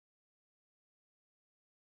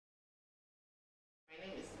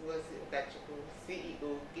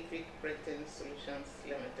CEO, Gific Printing Solutions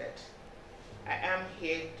Limited. I am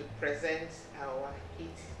here to present our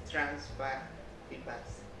heat transfer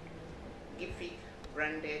papers, Gific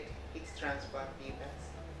branded heat transfer papers.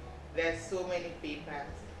 There are so many papers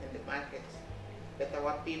in the market, but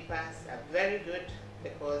our papers are very good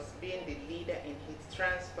because being the leader in heat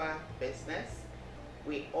transfer business,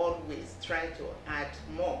 we always try to add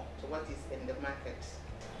more to what is in the market.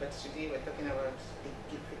 But today we're talking about the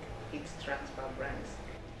Gific heat transfer brands.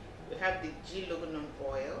 We have the G logo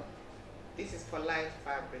non-oil. This is for light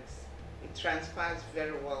fabrics. It transfers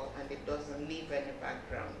very well and it doesn't leave any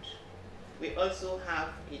background. We also have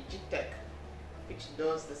a Gific, which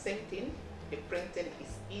does the same thing. The printing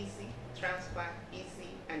is easy, transfer easy,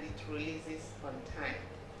 and it releases on time.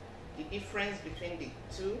 The difference between the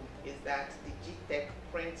two is that the Gific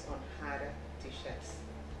prints on harder t-shirts.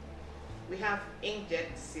 We have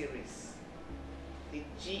Inkjet series, the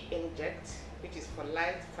G Inkjet, which is for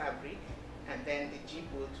light fabric, and then the G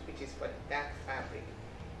Boot, which is for the dark fabric.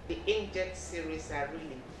 The Inkjet series are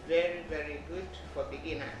really very, very good for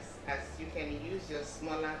beginners, as you can use your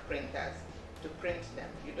smaller printers to print them.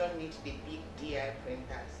 You don't need the big DI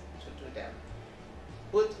printers to do them.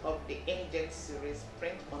 Both of the Inkjet series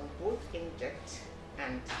print on both inkjet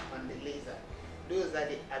and on the laser. Those are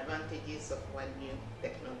the advantages of our new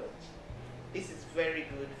technology. This is very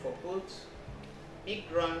good for both big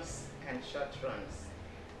runs and short runs.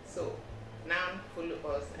 So now follow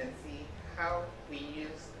us and see how we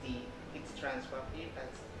use the heat transfer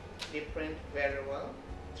papers. They print very well,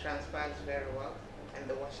 transfers very well, and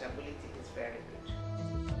the washability is very good.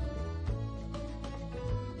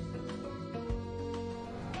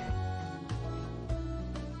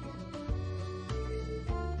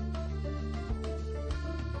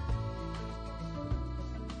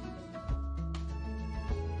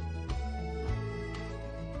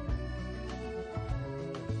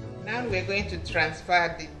 Now we're going to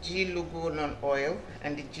transfer the G logo non-oil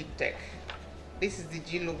and the Gific. This is the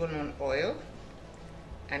G logo non-oil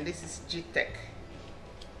and this is Gific.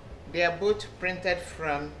 They are both printed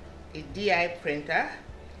from a DI printer.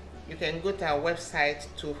 You can go to our website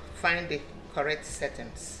to find the correct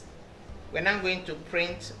settings. We're now going to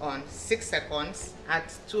print on 6 seconds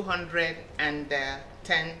at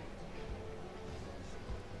 210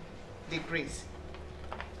 degrees.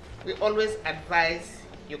 We always advise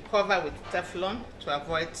you cover with Teflon to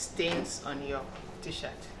avoid stains on your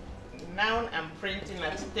t-shirt. Now I'm printing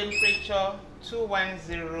at temperature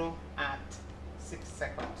 210 at 6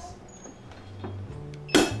 seconds.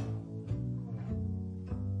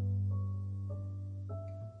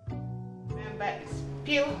 Remember, it's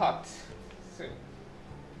peel hot. So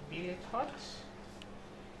peel it hot.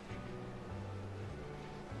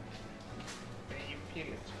 Then you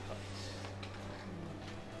peel it hot.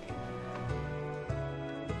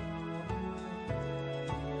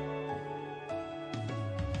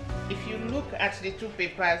 If you look at the two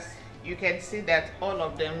papers, you can see that all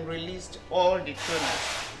of them released all the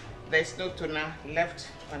toners. There's no toner left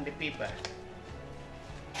on the paper.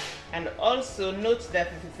 And also note that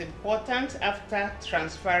it is important after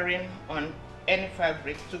transferring on any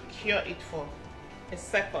fabric to cure it for a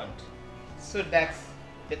second so that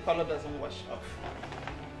the color doesn't wash off.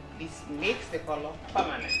 This makes the color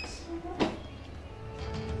permanent.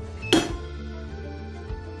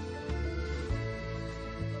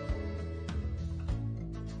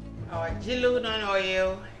 Our G logo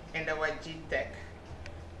non-oil and our Gific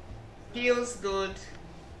peels good,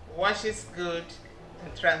 washes good,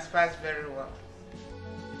 and transfers very well.